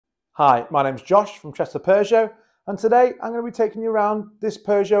Hi, my name's Josh from Chester Peugeot, and today I'm going to be taking you around this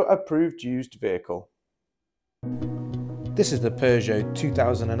Peugeot approved used vehicle. This is the Peugeot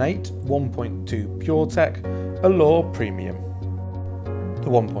 2008 1.2 PureTech Allure Premium.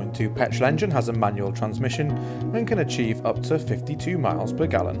 The 1.2 petrol engine has a manual transmission and can achieve up to 52 miles per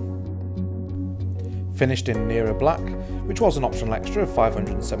gallon. Finished in Nera black, which was an optional extra of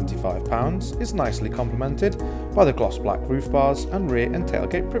 £575, is nicely complemented by the gloss black roof bars and rear and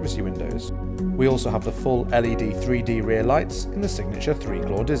tailgate privacy windows. We also have the full LED 3D rear lights in the signature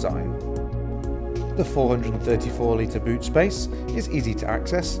 3-claw design. The 434 litre boot space is easy to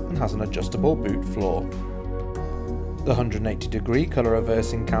access and has an adjustable boot floor. The 180-degree colour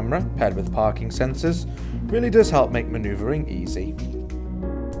reversing camera paired with parking sensors really does help make manoeuvring easy.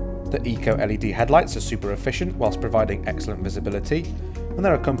 The Eco LED headlights are super efficient whilst providing excellent visibility, and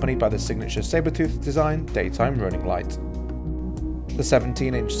they're accompanied by the signature saber-tooth design daytime running light. The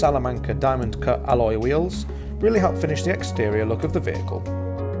 17-inch Salamanca diamond cut alloy wheels really help finish the exterior look of the vehicle.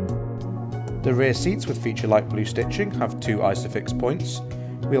 The rear seats with feature light blue stitching have 2 ISOFIX points.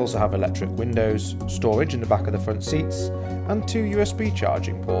 We also have electric windows, storage in the back of the front seats, and 2 USB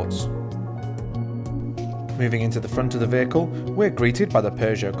charging ports. Moving into the front of the vehicle, we're greeted by the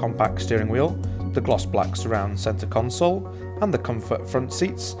Peugeot compact steering wheel, the gloss black surround centre console, and the comfort front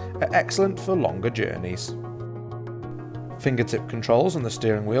seats are excellent for longer journeys. Fingertip controls on the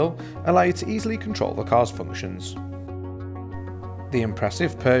steering wheel allow you to easily control the car's functions. The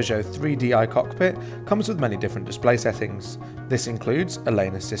impressive Peugeot 3D i-Cockpit comes with many different display settings. This includes a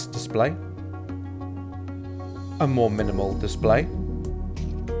lane assist display, a more minimal display,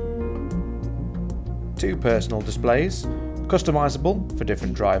 2 personal displays, customisable for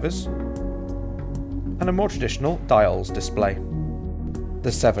different drivers, and a more traditional dials display.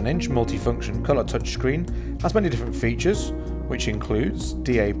 The 7-inch multifunction colour touchscreen has many different features, which includes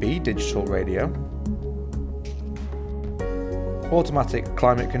DAB digital radio, automatic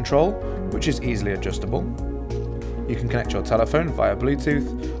climate control, which is easily adjustable. You can connect your telephone via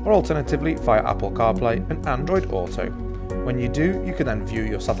Bluetooth or alternatively via Apple CarPlay and Android Auto. When you do, you can then view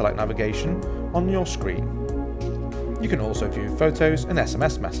your satellite navigation on your screen. You can also view photos and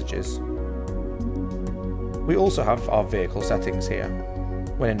SMS messages. We also have our vehicle settings here.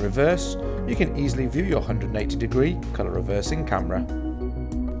 When in reverse, you can easily view your 180-degree colour reversing camera.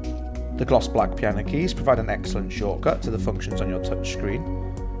 The gloss black piano keys provide an excellent shortcut to the functions on your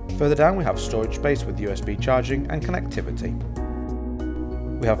touchscreen. Further down we have storage space with USB charging and connectivity.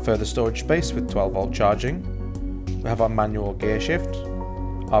 We have further storage space with 12-volt charging. We have our manual gear shift,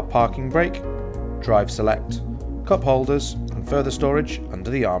 our parking brake, drive select, cup holders and further storage under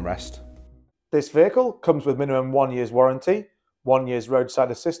the armrest. This vehicle comes with minimum 1 year's warranty, 1 year's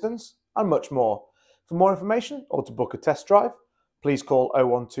roadside assistance and much more. For more information or to book a test drive, please call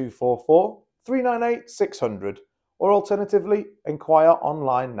 01244 398 600 or alternatively inquire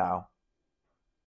online now.